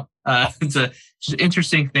I don't know. It's an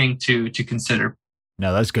interesting thing to consider.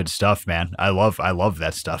 No, that's good stuff, man. I love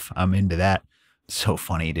that stuff. I'm into that. So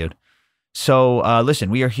funny, dude. So listen,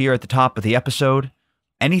 we are here at the top of the episode.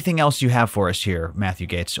 Anything else you have for us here, Matthew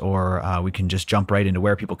Gates, or we can just jump right into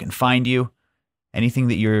where people can find you? Anything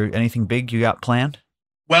big you got planned?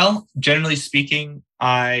 Well, generally speaking,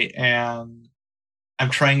 I'm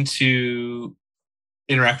trying to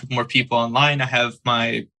interact with more people online. I have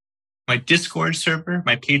my Discord server,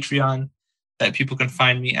 my Patreon that people can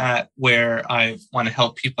find me at, where I want to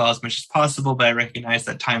help people as much as possible, but I recognize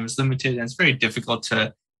that time is limited and it's very difficult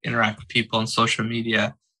to interact with people on social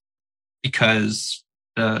media because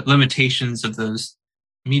the limitations of those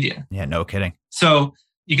media. Yeah, no kidding. So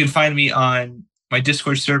you can find me on my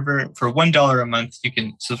Discord server for $1 a month. You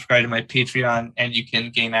can subscribe to my Patreon and you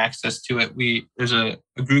can gain access to it. There's a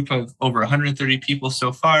group of over 130 people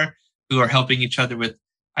so far who are helping each other with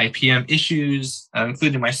IPM issues,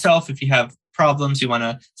 including myself. If you have problems, you want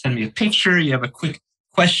to send me a picture, you have a quick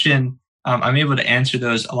question, I'm able to answer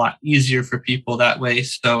those a lot easier for people that way.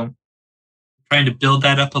 So trying to build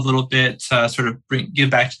that up a little bit, sort of give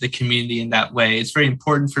back to the community in that way. It's very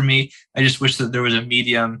important for me. I just wish that there was a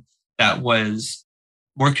medium that was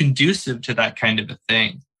more conducive to that kind of a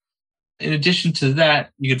thing. In addition to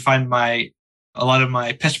that, you can find a lot of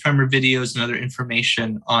my pest primer videos and other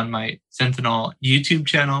information on my Zenthal YouTube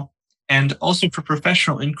channel. And also for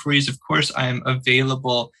professional inquiries, of course, I am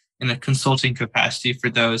available in a consulting capacity for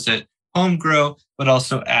those at home grow, but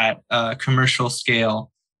also at commercial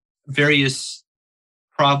scale. Various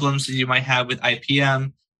problems that you might have with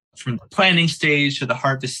IPM, from the planning stage to the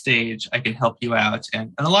harvest stage, I can help you out.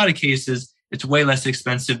 And in a lot of cases, it's way less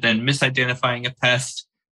expensive than misidentifying a pest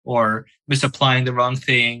or misapplying the wrong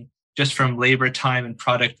thing, just from labor, time, and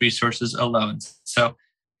product resources alone. So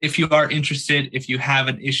if you are interested, if you have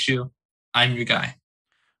an issue, I'm your guy.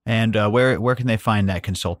 And where can they find that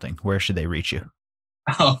consulting? Where should they reach you?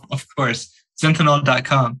 Oh, of course,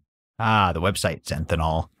 Zenthal.com. Ah, the website,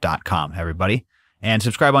 Zenthal.com, everybody. And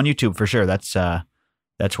subscribe on YouTube for sure. That's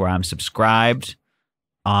where I'm subscribed.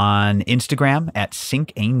 On Instagram at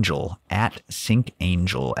SyncAngel,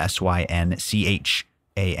 SynchAngel.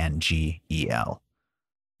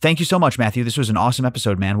 Thank you so much, Matthew. This was an awesome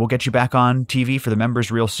episode, man. We'll get you back on TV for the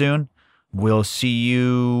members real soon. We'll see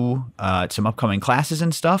you at some upcoming classes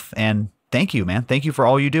and stuff. And thank you, man. Thank you for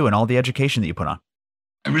all you do and all the education that you put on.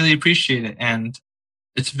 I really appreciate it. And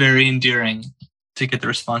it's very endearing to get the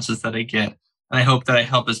responses that I get. And I hope that I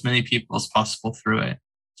help as many people as possible through it.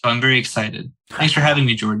 So I'm very excited. Thanks for having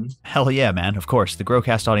me, Jordan. Hell yeah, man. Of course. The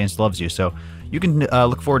Growcast audience loves you. So you can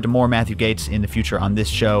look forward to more Matthew Gates in the future on this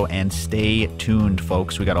show. And stay tuned,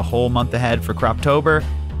 folks. We got a whole month ahead for Croptober.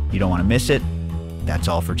 You don't want to miss it. That's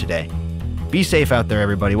all for today. Be safe out there,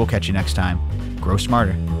 everybody. We'll catch you next time. Grow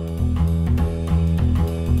smarter.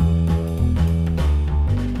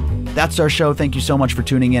 That's our show. Thank you so much for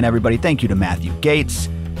tuning in, everybody. Thank you to Matthew Gates.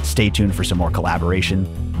 Stay tuned for some more collaboration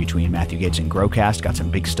between Matthew Gates and Growcast. Got some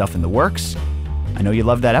big stuff in the works. I know you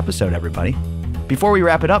loved that episode, everybody. Before we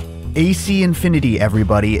wrap it up, AC Infinity,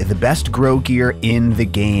 everybody, the best grow gear in the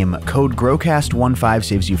game. Code GROWCAST15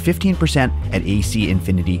 saves you 15% at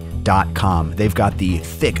acinfinity.com. They've got the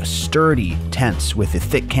thick, sturdy tents with the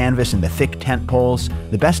thick canvas and the thick tent poles,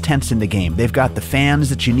 the best tents in the game. They've got the fans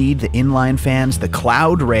that you need, the inline fans, the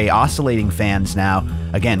Cloud Ray oscillating fans now.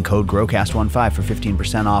 Again, code GROWCAST15 for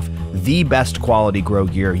 15% off. The best quality grow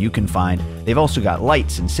gear you can find. They've also got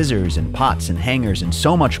lights and scissors and pots and hangers and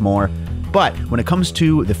so much more. But when it comes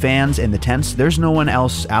to the fans and the tents, there's no one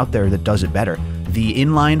else out there that does it better. The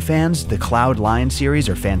inline fans, the Cloud Line series,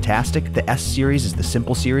 are fantastic. The S series is the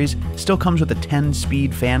simple series, still comes with a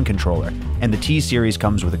 10-speed fan controller. And the T series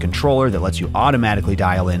comes with a controller that lets you automatically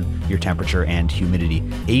dial in your temperature and humidity.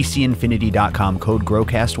 acinfinity.com, code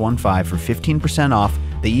GROWCAST15 for 15% off.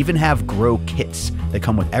 They even have grow kits that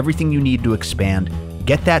come with everything you need to expand.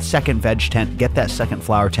 Get that second veg tent, get that second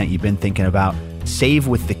flower tent you've been thinking about. Save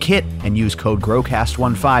with the kit and use code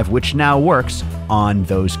GROWCAST15, which now works on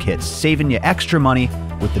those kits, saving you extra money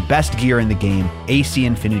with the best gear in the game.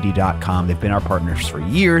 acinfinity.com. They've been our partners for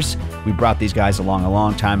years. We brought these guys along a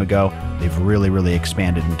long time ago. They've really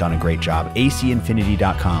expanded and done a great job.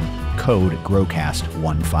 acinfinity.com, code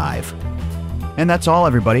GROWCAST15. And that's all,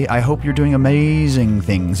 everybody. I hope you're doing amazing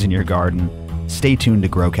things in your garden. Stay tuned to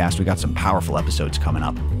Growcast. We got some powerful episodes coming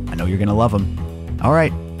up. I know you're going to love them. All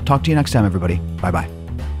right. Talk to you next time, everybody. Bye-bye.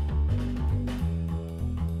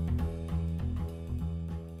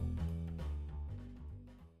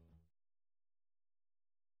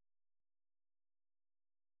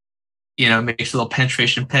 Makes a little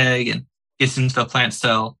penetration peg and gets into the plant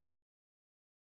cell.